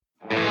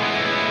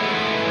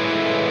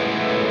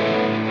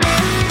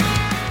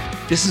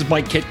This is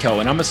Mike Kitko,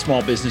 and I'm a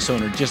small business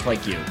owner just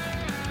like you.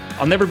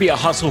 I'll never be a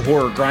hustle,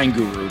 horror, grind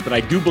guru, but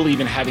I do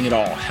believe in having it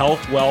all: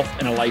 health, wealth,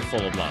 and a life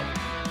full of love.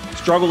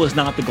 Struggle is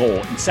not the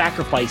goal, and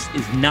sacrifice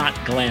is not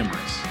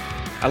glamorous.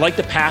 I like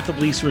the path of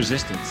least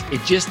resistance.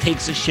 It just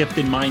takes a shift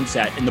in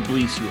mindset and the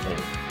beliefs you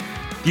hold.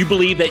 Do you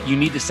believe that you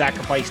need to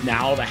sacrifice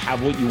now to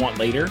have what you want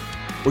later?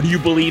 Or do you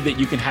believe that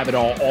you can have it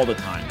all the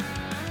time?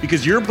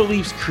 Because your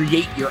beliefs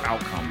create your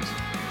outcomes.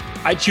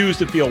 I choose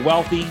to feel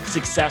wealthy,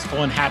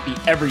 successful, and happy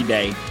every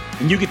day,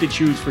 and you get to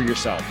choose for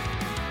yourself.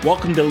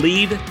 Welcome to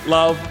Lead,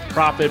 Love,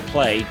 Profit,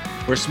 Play,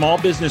 where small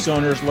business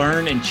owners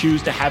learn and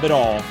choose to have it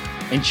all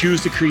and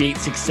choose to create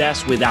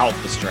success without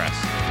the stress.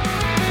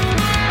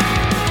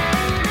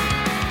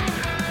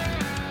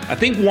 I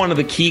think one of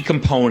the key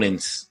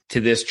components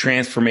to this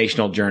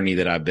transformational journey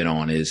that I've been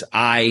on is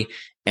I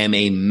am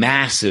a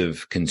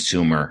massive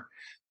consumer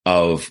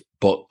of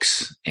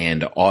books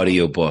and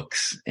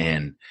audiobooks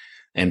and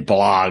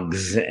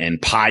blogs and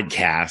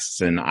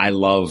podcasts. And I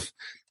love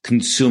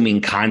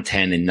consuming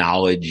content and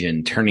knowledge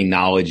and turning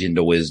knowledge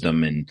into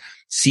wisdom and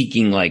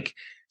seeking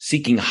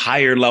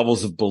higher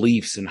levels of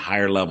beliefs and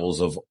higher levels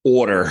of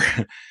order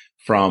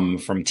from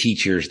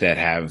teachers that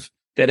have,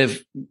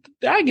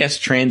 I guess,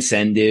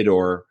 transcended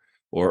or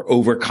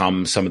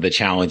overcome some of the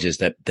challenges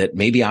that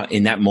maybe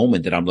in that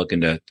moment that I'm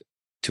looking to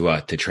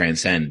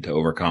transcend, to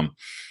overcome.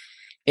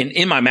 And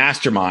in my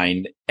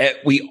mastermind,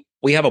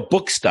 we have a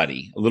book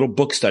study, a little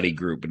book study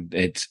group, and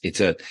it's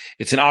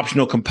an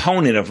optional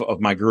component of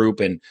my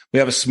group. And we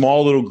have a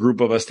small little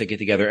group of us that get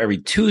together every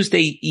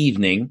Tuesday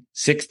evening,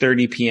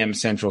 6:30 p.m.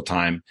 Central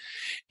Time.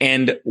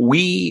 And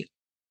we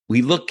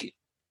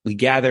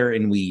gather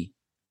and we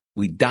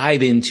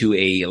dive into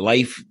a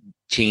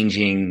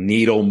life-changing,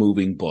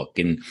 needle-moving book.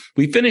 And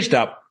we finished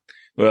up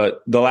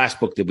the last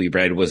book that we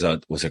read was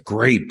a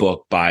great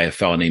book by a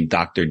fellow named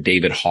Dr.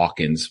 David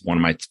Hawkins, one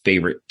of my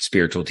favorite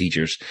spiritual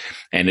teachers.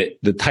 And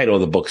the title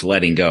of the book's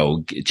Letting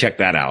Go. Check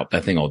that out.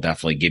 That thing will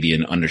definitely give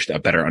you a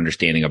better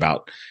understanding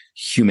about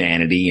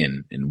humanity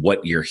and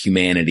what your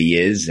humanity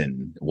is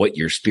and what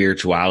your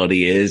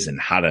spirituality is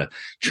and how to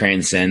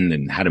transcend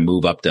and how to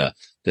move up the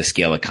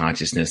scale of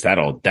consciousness.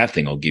 That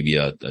thing will give you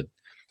a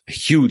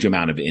huge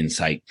amount of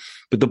insight.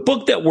 But the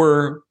book that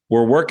we're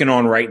working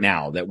on right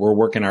now, that we're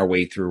working our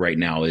way through right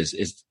now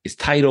is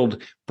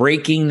titled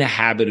Breaking the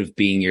Habit of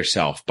Being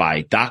Yourself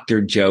by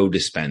Dr. Joe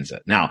Dispenza.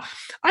 Now,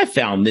 I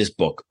found this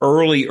book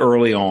early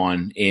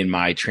on in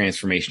my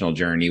transformational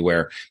journey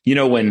where,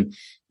 when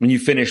you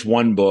finish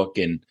one book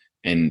and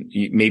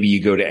maybe you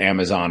go to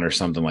Amazon or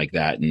something like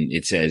that, and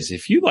it says,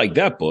 if you like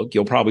that book,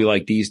 you'll probably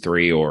like these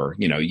three. Or,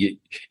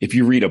 if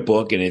you read a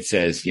book and it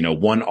says,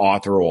 one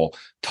author will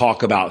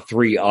talk about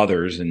three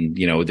others and,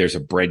 there's a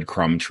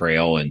breadcrumb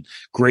trail and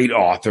great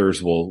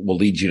authors will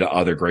lead you to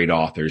other great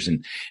authors.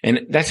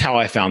 And that's how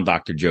I found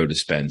Dr. Joe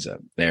Dispenza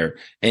there.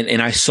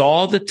 And I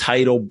saw the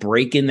title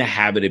Breaking the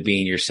Habit of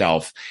Being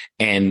Yourself,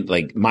 and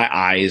my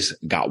eyes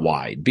got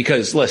wide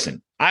because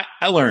listen,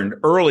 I learned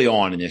early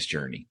on in this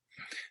journey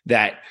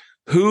that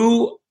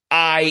who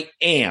I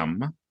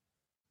am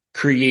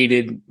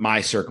created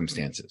my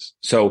circumstances.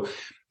 So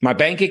my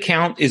bank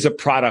account is a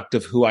product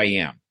of who I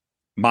am.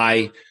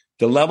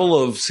 The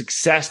level of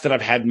success that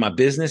I've had in my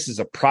business is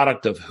a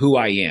product of who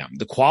I am.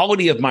 The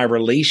quality of my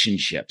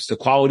relationships, the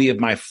quality of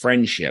my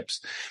friendships,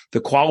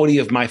 the quality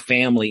of my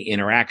family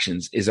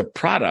interactions is a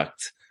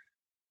product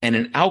and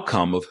an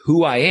outcome of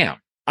who I am.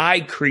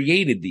 I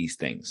created these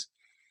things.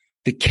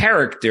 The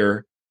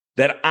character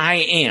that I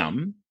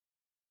am,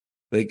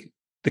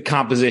 the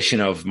composition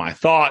of my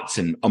thoughts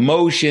and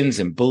emotions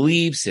and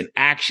beliefs and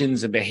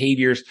actions and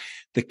behaviors,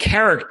 the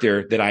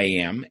character that I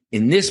am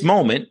in this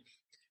moment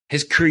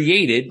has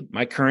created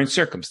my current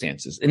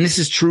circumstances. And this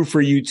is true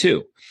for you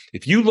too.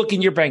 If you look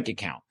in your bank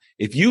account,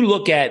 if you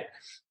look at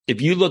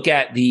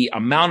the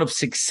amount of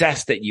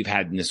success that you've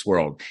had in this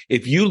world,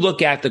 if you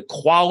look at the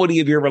quality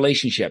of your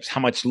relationships,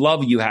 how much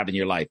love you have in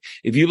your life,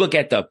 if you look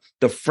at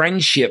the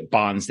friendship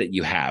bonds that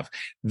you have,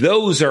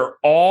 those are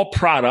all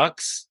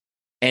products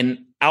and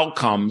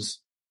outcomes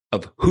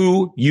of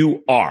who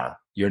you are.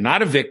 You're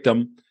not a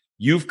victim.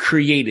 You've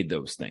created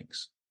those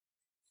things.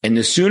 And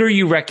the sooner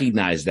you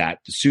recognize that,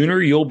 the sooner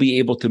you'll be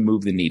able to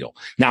move the needle.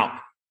 Now,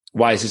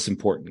 why is this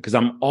important? Because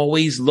I'm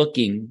always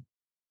looking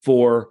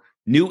for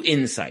new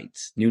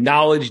insights, new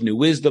knowledge, new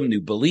wisdom,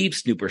 new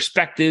beliefs, new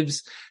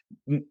perspectives,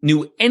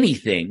 new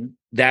anything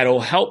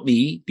that'll help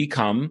me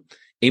become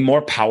a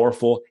more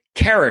powerful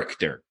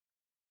character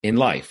in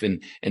life.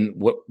 And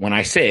when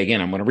I say,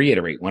 again, I'm going to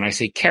reiterate, when I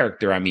say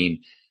character, I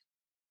mean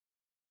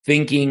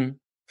thinking,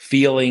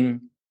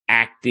 feeling,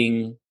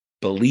 acting,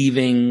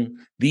 believing.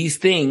 These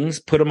things,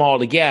 put them all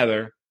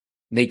together,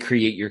 they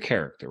create your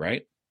character,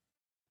 right?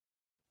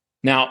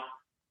 Now,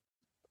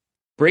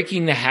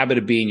 breaking the habit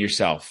of being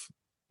yourself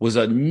was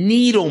a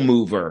needle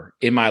mover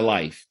in my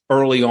life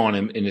early on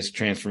in this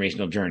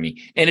transformational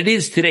journey. And it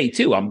is today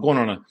too. I'm going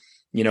on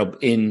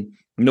in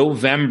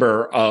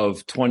November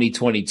of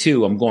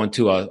 2022, I'm going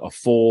to a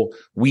full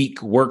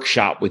week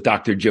workshop with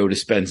Dr. Joe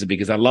Dispenza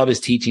because I love his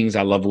teachings.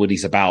 I love what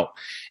he's about,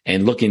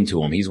 and look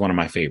into him. He's one of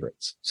my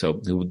favorites.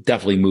 So it will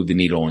definitely move the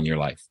needle in your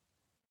life.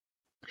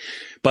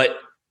 But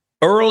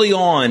early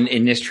on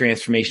in this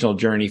transformational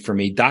journey for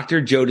me,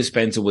 Dr. Joe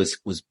Dispenza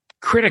was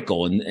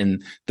critical,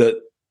 and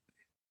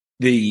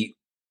the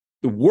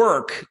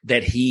work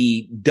that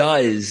he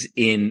does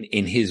in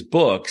his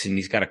books, and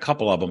he's got a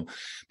couple of them,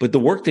 but the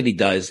work that he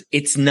does,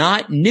 it's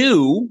not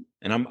new.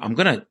 And I'm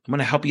going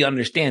to help you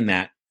understand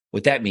that,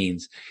 what that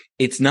means.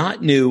 It's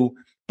not new,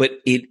 but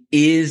it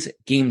is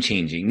game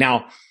changing.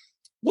 Now,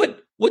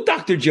 what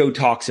Dr. Joe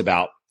talks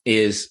about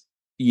is,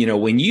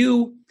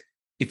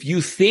 if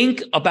you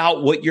think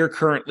about what you're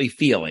currently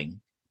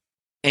feeling,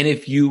 and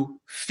if you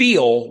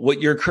feel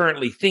what you're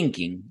currently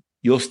thinking,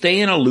 you'll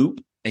stay in a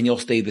loop and you'll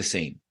stay the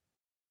same.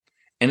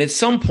 And at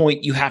some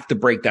point, you have to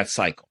break that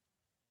cycle.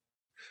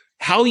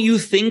 How you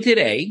think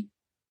today,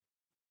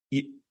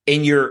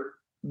 in your,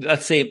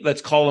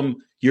 let's call them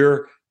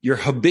your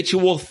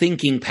habitual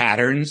thinking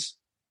patterns,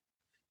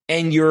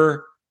 and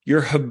your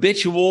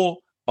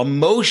habitual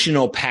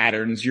emotional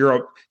patterns,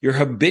 your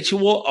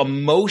habitual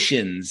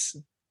emotions,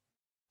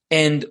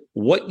 and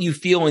what you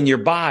feel in your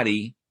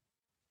body,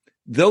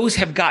 those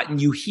have gotten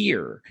you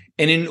here.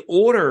 And in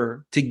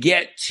order to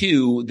get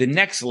to the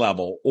next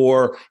level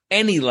or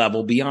any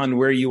level beyond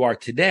where you are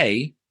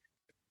today,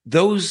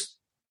 those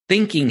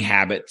thinking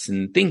habits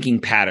and thinking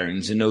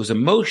patterns and those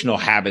emotional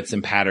habits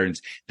and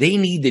patterns, they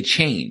need to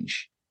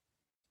change.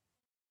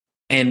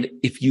 And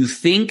if you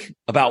think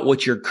about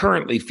what you're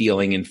currently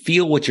feeling and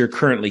feel what you're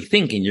currently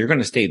thinking, you're going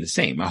to stay the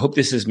same. I hope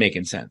this is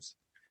making sense,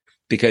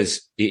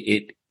 because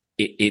it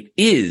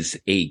is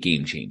a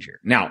game changer.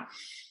 Now,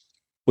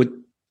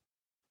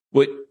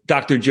 what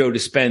Dr. Joe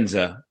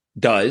Dispenza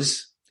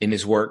does in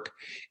his work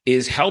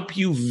is help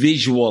you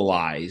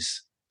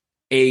visualize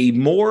a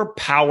more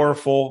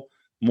powerful,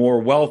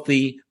 more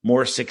wealthy,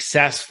 more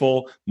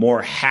successful,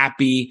 more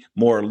happy,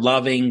 more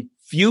loving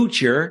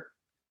future.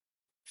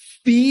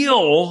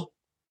 Feel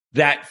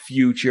that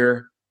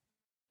future.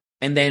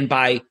 And then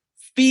by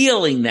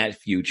feeling that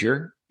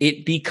future,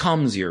 it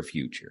becomes your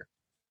future.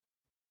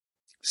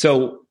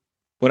 So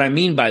what I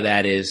mean by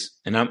that is,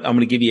 and I'm going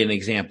to give you an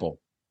example.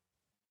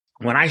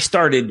 When I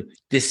started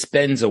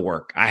Dispenza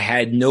work, I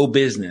had no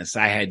business.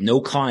 I had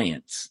no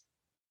clients.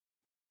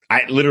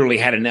 I literally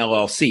had an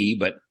LLC,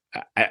 but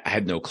I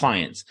had no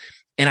clients.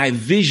 And I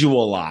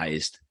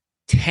visualized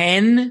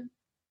 10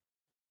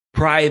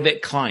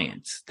 private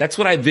clients. That's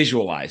what I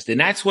visualized. And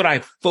that's what I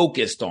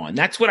focused on.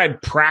 That's what I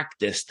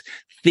practiced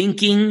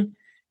thinking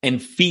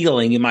and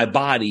feeling in my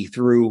body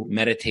through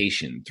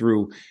meditation,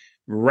 through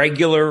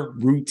regular,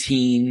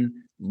 routine,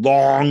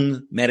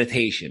 long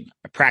meditation.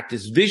 I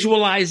practiced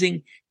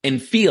visualizing and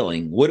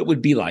feeling what it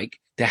would be like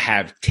to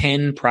have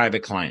 10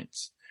 private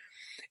clients.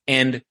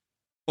 And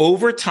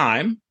over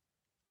time,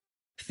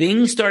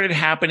 things started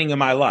happening in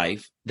my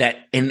life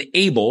that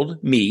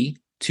enabled me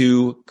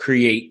to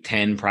create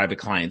 10 private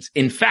clients.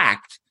 In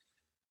fact,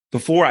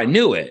 before I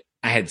knew it,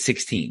 I had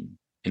 16.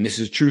 And this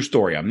is a true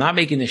story. I'm not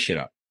making this shit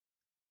up.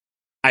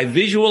 I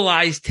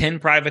visualized 10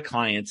 private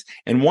clients.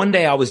 And one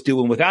day I was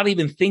doing, without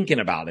even thinking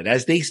about it,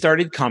 as they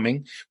started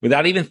coming,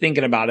 without even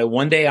thinking about it,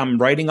 one day I'm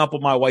writing up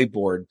on my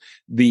whiteboard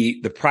the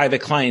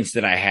private clients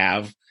that I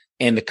have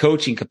and the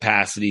coaching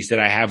capacities that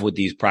I have with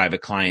these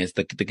private clients,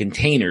 the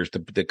containers,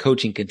 the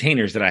coaching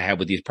containers that I have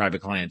with these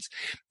private clients.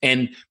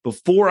 And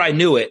before I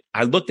knew it,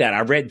 I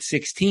read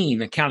 16,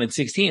 I counted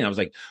 16. I was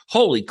like,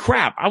 holy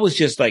crap. I was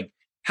just like,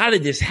 how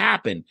did this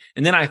happen?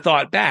 And then I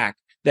thought back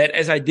that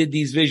as I did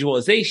these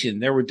visualization,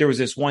 there was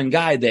this one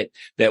guy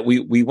that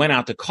we went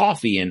out to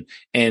coffee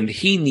and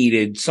he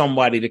needed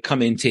somebody to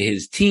come into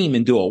his team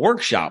and do a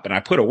workshop. And I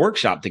put a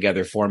workshop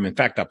together for him. In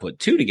fact, I put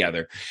 2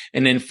 together.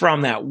 And then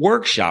from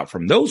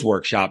those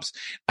workshops,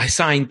 I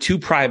signed 2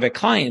 private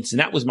clients. And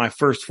that was my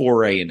first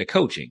foray into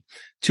coaching.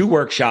 2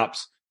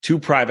 workshops, 2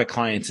 private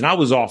clients, and I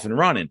was off and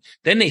running.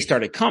 Then they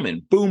started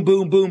coming, boom,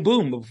 boom, boom,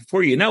 boom.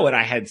 Before you know it,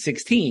 I had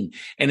 16.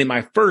 And in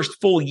my first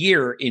full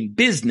year in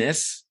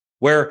business,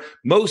 where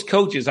most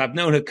coaches, I've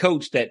known a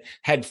coach that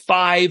had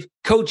 5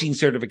 coaching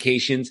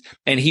certifications,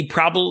 and he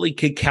probably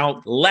could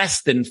count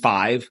less than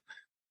 5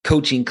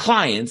 coaching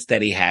clients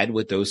that he had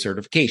with those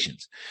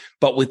certifications.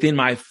 But within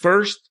my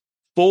first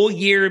full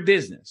year of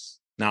business,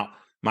 now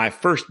my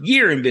first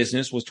year in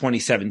business was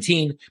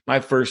 2017. My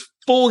first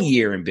full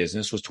year in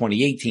business was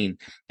 2018.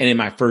 And in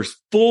my first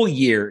full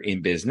year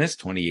in business,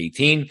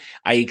 2018,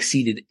 I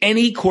exceeded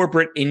any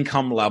corporate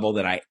income level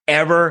that I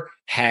ever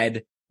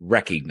had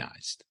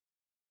recognized.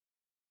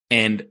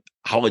 And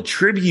I'll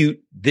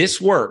attribute this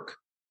work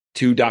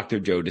to Dr.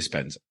 Joe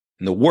Dispenza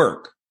and the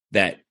work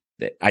that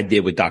I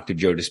did with Dr.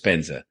 Joe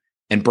Dispenza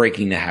and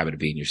breaking the habit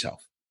of being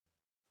yourself.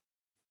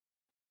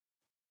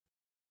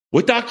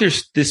 What Dr.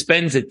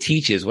 Dispenza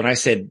teaches, when I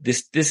said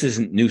this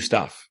isn't new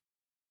stuff,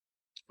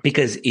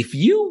 because if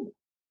you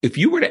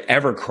were to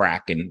ever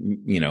crack,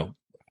 and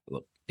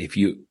look,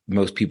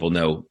 most people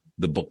know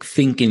the book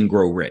Think and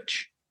Grow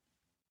Rich.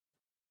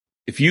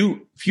 if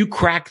you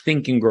crack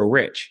Think and Grow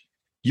Rich,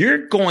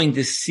 you're going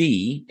to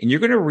see and you're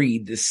going to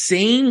read the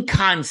same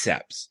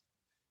concepts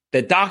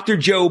that Dr.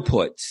 Joe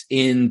puts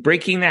in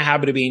Breaking the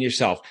Habit of Being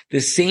Yourself.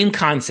 The same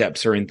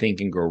concepts are in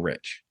Think and Grow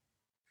Rich.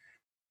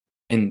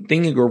 And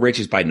Think and Grow Rich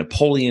is by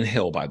Napoleon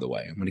Hill, by the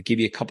way. I'm going to give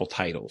you a couple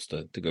titles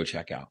to go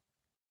check out.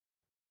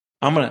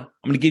 I'm going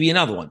to give you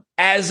another one.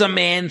 As a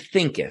Man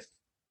Thinketh.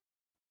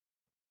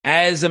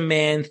 As a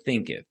Man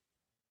Thinketh.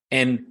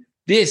 And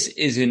this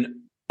is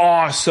an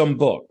awesome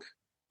book.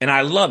 And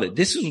I love it.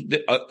 This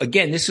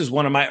is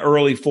one of my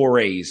early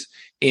forays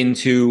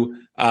into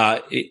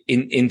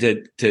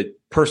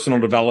personal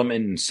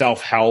development and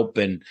self-help.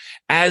 And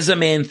As a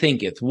Man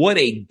Thinketh, what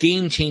a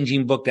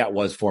game-changing book that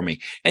was for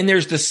me. And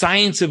there's The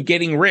Science of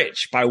Getting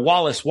Rich by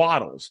Wallace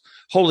Wattles.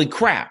 Holy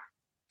crap.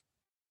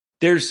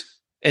 There's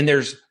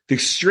The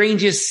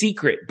Strangest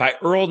Secret by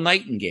Earl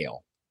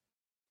Nightingale.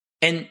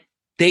 And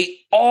they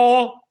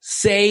all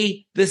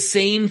say the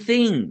same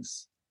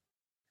things.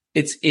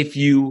 It's if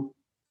you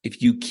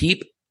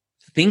keep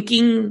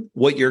thinking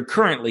what you're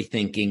currently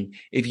thinking,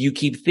 if you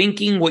keep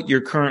thinking what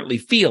you're currently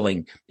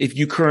feeling, if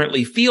you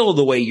currently feel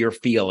the way you're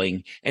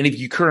feeling, and if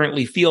you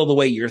currently feel the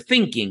way you're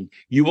thinking,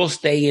 you will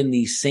stay in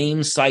these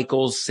same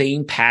cycles,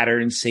 same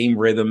patterns, same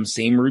rhythms,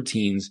 same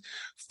routines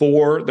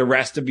for the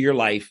rest of your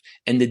life.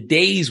 And the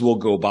days will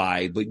go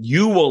by, but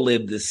you will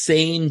live the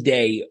same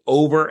day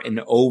over and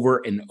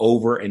over and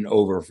over and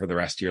over for the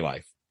rest of your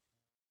life.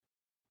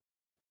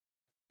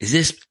 Is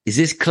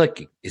this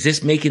clicking? Is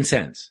this making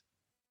sense?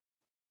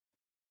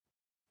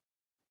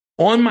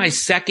 On my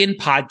second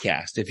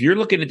podcast, if you're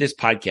looking at this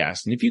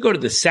podcast, and if you go to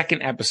the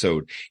second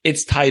episode,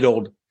 it's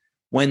titled,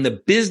 When the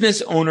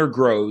Business Owner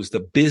Grows, the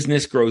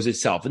Business Grows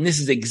Itself. And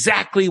this is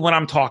exactly what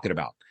I'm talking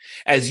about.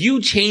 As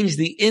you change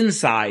the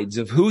insides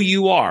of who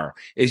you are,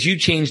 as you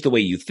change the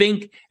way you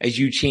think, as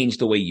you change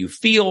the way you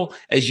feel,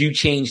 as you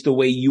change the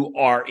way you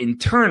are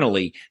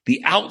internally,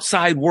 the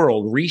outside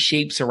world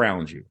reshapes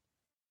around you.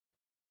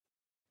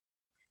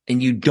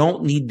 And you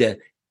don't need the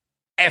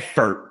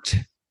effort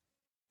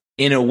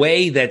in a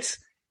way that's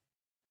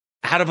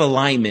out of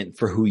alignment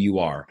for who you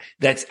are.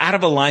 That's out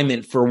of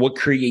alignment for what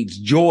creates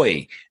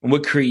joy and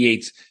what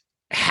creates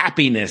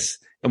happiness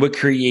and what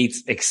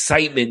creates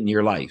excitement in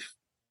your life.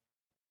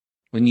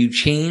 When you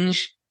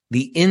change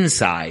the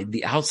inside,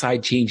 the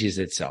outside changes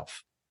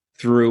itself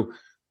through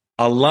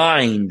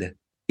aligned,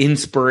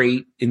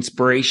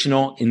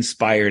 inspirational,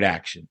 inspired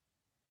action.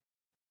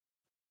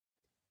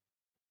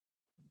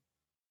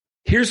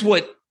 Here's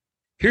what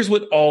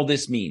all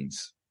this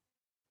means.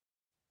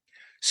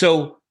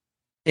 So,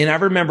 and I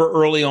remember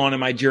early on in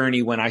my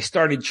journey when I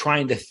started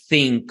trying to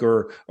think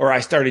or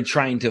I started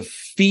trying to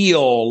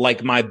feel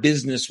like my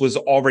business was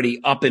already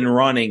up and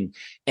running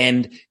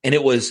and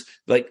it was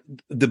like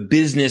the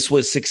business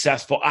was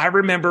successful. I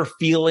remember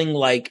feeling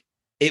like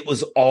it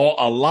was all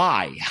a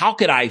lie. How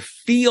could I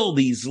feel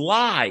these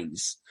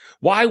lies?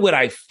 Why would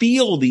I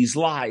feel these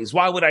lies?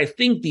 Why would I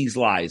think these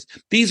lies?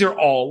 These are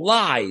all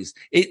lies.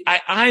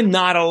 I'm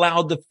not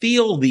allowed to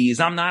feel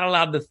these. I'm not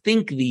allowed to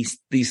think these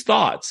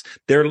thoughts.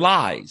 They're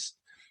lies.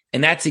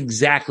 And that's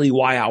exactly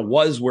why I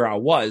was where I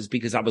was,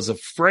 because I was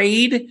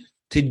afraid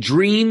to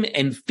dream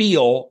and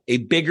feel a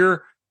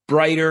bigger,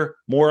 brighter,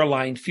 more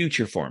aligned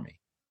future for me.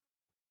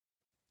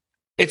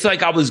 It's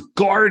like I was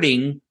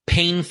guarding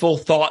painful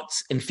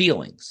thoughts and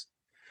feelings.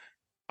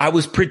 I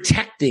was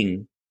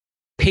protecting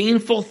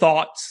painful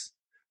thoughts,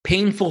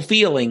 painful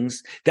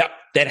feelings that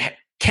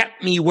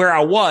kept me where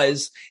I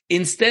was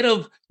instead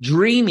of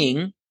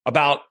dreaming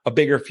about a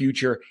bigger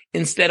future,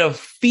 instead of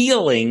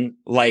feeling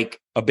like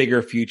a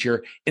bigger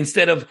future,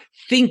 instead of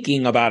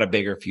thinking about a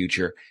bigger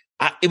future.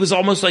 It was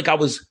almost like I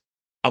was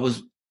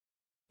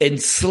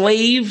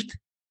enslaving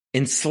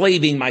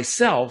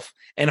myself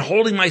and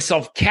holding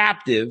myself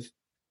captive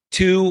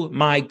to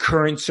my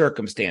current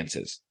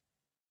circumstances.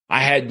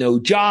 I had no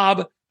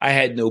job. I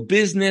had no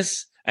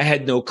business. I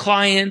had no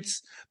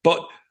clients,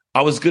 but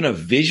I was going to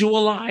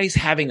visualize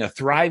having a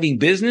thriving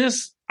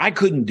business. I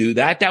couldn't do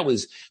that. That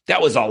was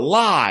a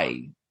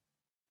lie.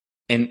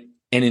 And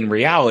in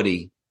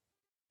reality,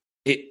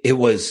 it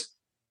was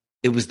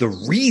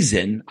the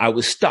reason I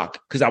was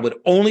stuck, because I would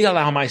only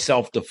allow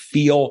myself to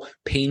feel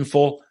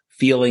painful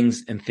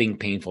feelings and think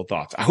painful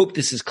thoughts. I hope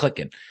this is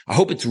clicking. I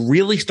hope it's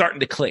really starting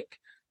to click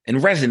and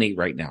resonate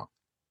right now.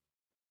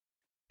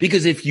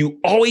 Because if you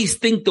always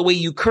think the way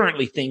you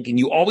currently think and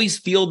you always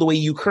feel the way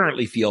you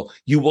currently feel,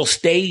 you will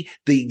stay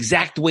the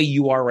exact way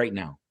you are right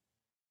now.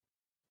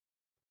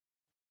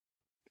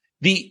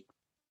 The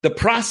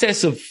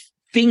process of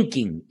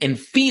thinking and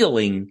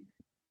feeling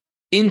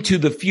into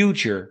the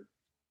future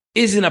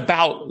isn't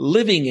about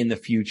living in the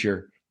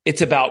future.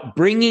 It's about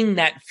bringing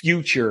that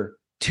future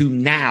to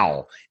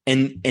now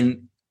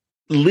and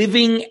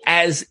living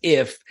as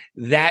if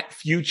that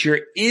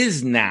future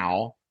is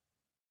now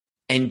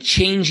and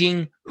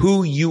changing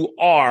who you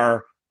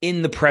are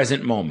in the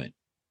present moment.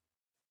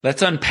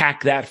 Let's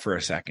unpack that for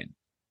a second.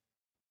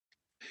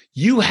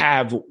 You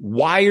have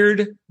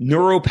wired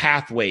neural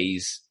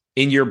pathways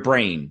in your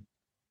brain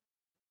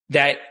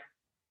that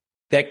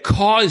that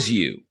cause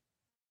you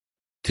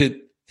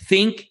to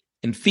think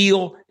and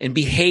feel and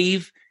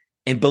behave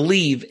and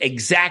believe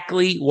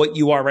exactly what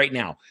you are right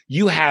now.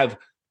 You have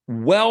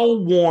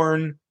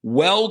well-worn,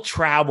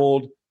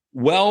 well-traveled,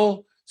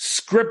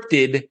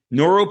 well-scripted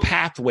neural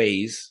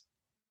pathways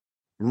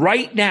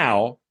right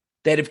now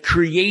that have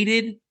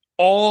created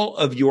all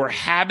of your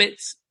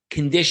habits,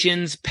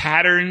 conditions,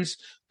 patterns,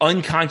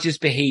 unconscious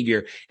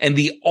behavior. And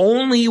the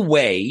only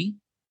way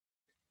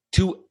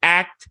to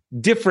act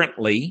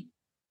differently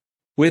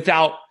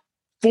without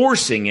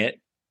forcing it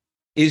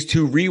is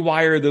to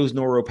rewire those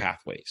neural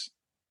pathways.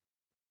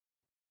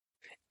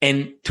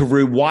 And to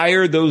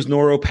rewire those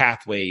neural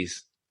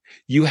pathways,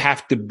 you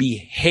have to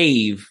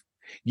behave,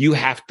 you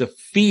have to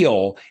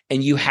feel,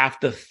 and you have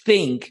to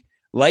think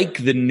like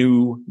the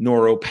new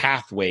neural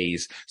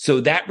pathways.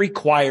 So that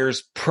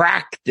requires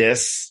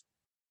practice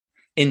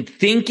in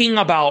thinking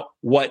about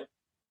what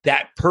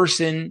that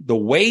person, the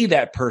way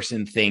that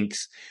person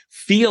thinks,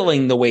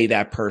 feeling the way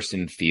that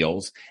person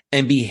feels,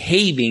 and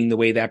behaving the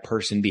way that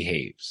person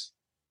behaves.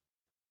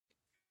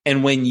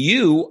 And when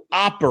you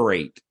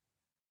operate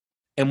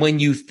and when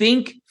you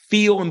think,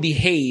 feel, and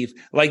behave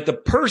like the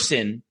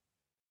person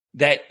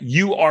that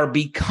you are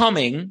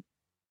becoming,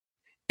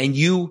 and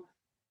you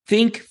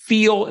think,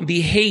 feel, and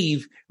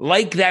behave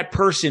like that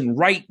person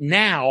right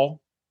now,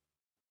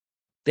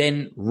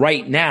 then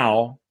right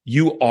now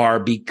you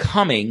are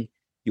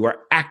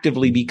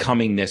actively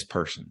becoming this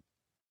person.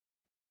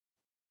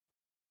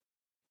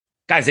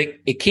 Guys,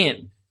 it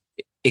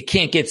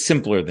can't get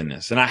simpler than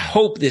this. And I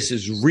hope this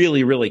is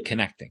really, really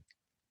connecting.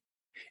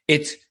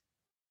 It's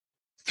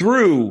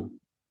through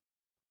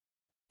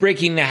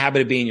breaking the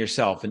habit of being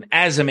yourself, and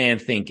as a man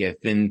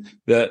thinketh, and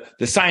the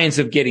science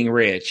of getting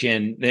rich,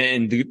 and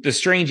the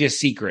strangest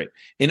secret,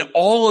 and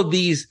all of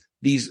these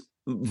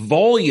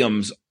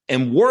volumes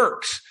and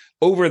works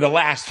over the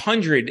last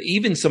 100,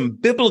 even some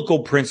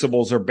biblical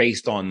principles are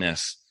based on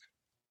this.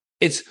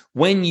 It's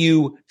when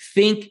you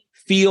think,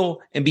 feel,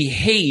 and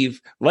behave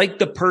like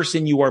the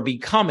person you are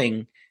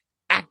becoming,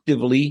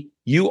 actively,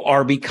 you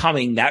are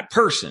becoming that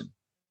person.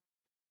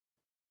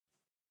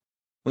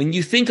 When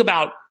you think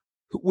about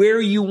where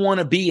you want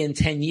to be in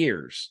 10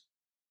 years,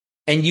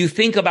 and you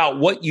think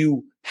about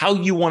how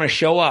you want to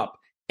show up,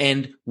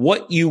 and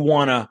what you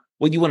want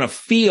to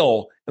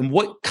feel, and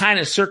what kind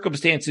of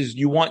circumstances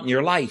you want in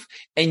your life,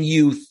 and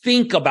you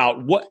think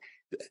about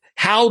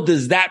how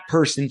does that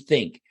person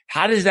think?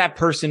 How does that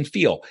person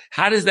feel?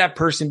 How does that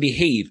person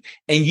behave?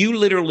 And you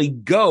literally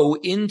go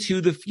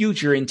into the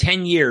future in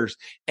 10 years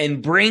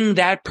and bring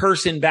that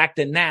person back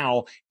to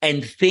now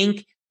and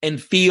think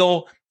and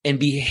feel and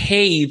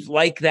behave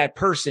like that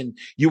person.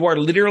 You are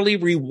literally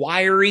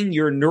rewiring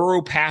your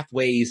neural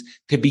pathways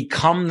to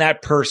become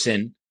that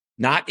person,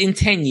 not in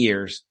 10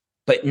 years,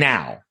 but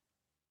now.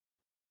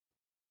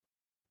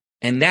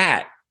 And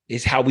that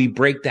is how we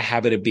break the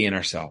habit of being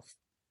ourselves.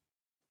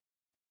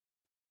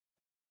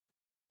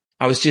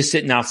 I was just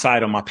sitting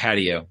outside on my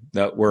patio.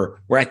 We're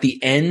at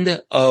the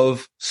end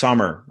of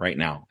summer right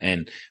now,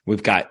 and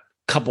we've got a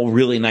couple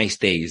really nice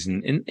days.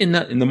 And in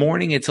the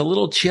morning, it's a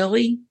little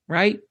chilly,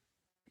 right?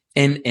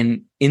 And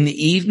in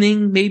the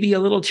evening, maybe a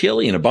little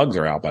chilly, and the bugs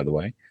are out, by the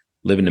way.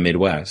 Live in the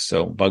Midwest,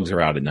 so bugs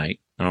are out at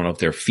night. I don't know if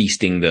they're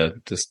feasting to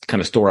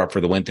kind of store up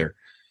for the winter.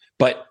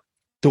 But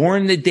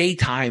during the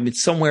daytime,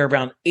 it's somewhere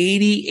around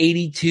 80,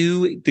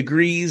 82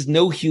 degrees,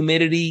 no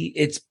humidity.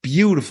 It's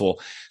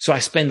beautiful. So I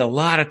spend a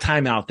lot of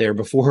time out there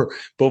before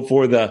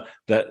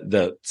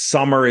the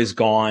summer is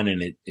gone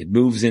and it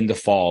moves into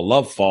fall.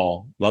 Love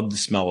the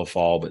smell of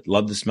fall, but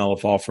love the smell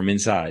of fall from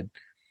inside.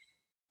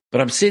 But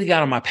I'm sitting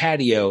out on my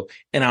patio,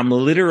 and I'm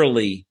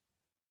literally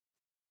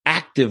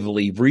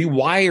actively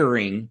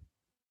rewiring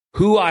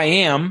who I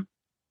am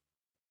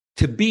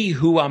to be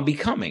who I'm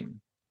becoming.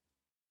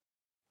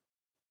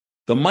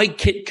 The Mike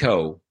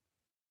Kitco,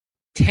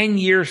 10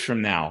 years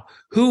from now,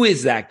 who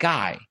is that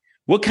guy?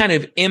 What kind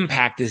of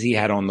impact has he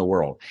had on the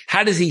world?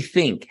 How does he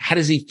think? How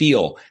does he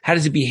feel? How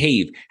does he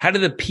behave? How do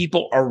the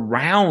people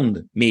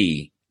around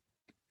me,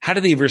 how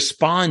do they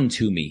respond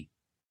to me?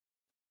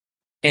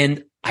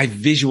 And I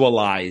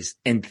visualize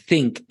and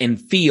think and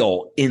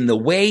feel in the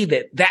way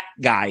that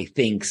guy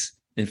thinks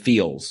and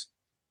feels.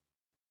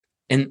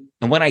 And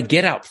when I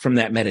get up from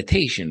that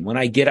meditation, when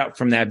I get up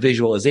from that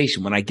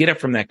visualization, when I get up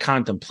from that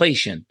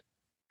contemplation,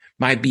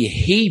 my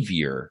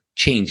behavior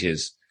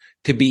changes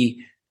to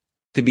be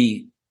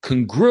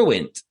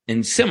congruent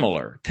and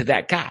similar to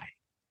that guy.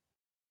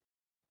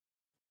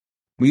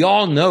 We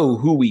all know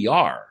who we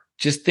are.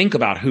 Just think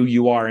about who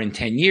you are in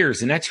 10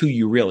 years, and that's who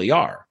you really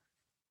are.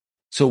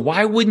 So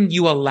why wouldn't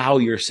you allow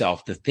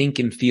yourself to think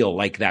and feel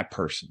like that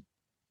person?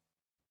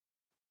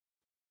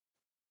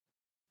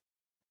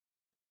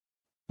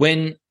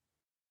 I'm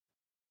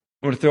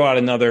going to throw out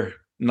another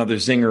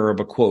zinger of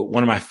a quote,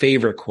 one of my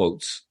favorite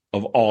quotes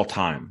of all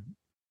time.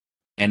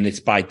 And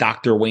it's by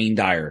Dr. Wayne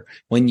Dyer.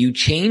 When you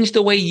change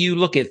the way you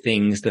look at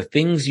things, the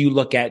things you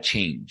look at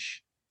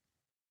change.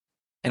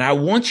 And I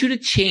want you to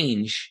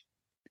change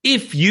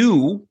if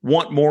you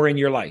want more in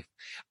your life.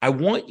 I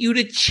want you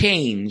to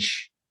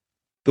change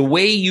the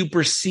way you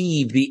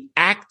perceive the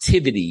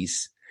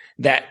activities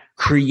that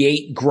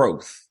create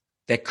growth,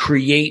 that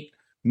create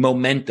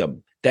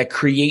momentum, that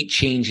create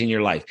change in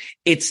your life.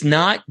 It's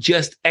not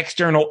just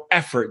external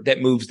effort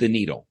that moves the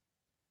needle.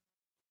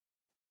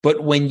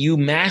 But when you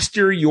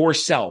master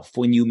yourself,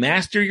 when you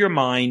master your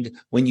mind,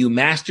 when you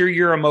master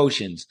your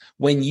emotions,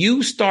 when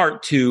you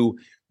start to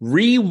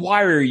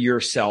rewire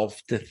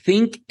yourself to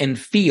think and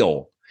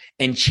feel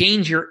and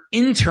change your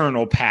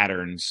internal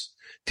patterns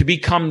to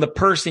become the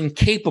person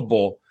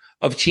capable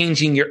of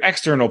changing your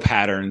external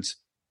patterns,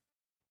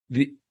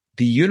 the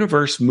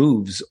universe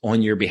moves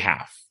on your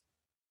behalf.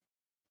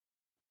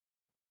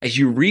 As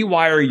you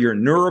rewire your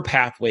neural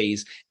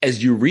pathways,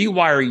 as you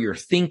rewire your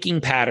thinking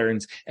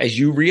patterns, as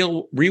you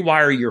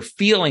rewire your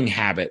feeling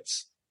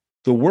habits,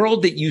 the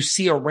world that you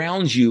see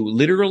around you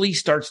literally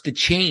starts to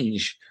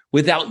change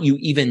without you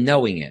even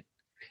knowing it.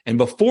 And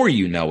before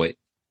you know it,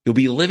 you'll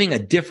be living a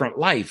different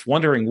life,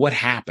 wondering what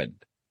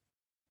happened.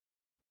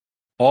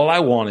 All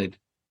I wanted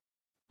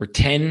were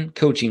 10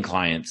 coaching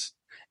clients,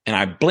 and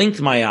I blinked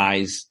my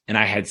eyes and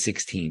I had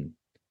 16.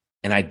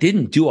 And I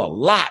didn't do a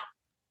lot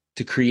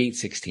to create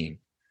 16.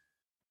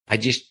 I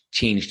just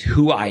changed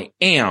who I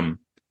am,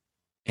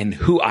 and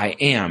who I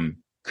am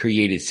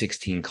created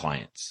 16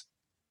 clients.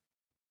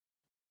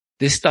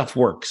 This stuff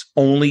works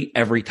only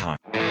every time.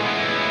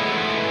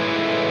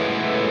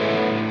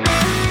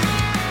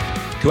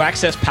 To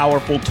access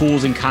powerful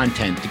tools and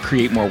content to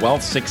create more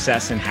wealth,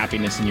 success, and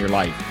happiness in your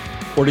life,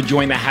 or to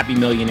join the Happy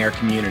Millionaire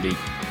community,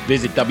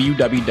 visit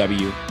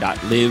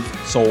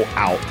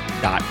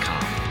www.livesoulout.com.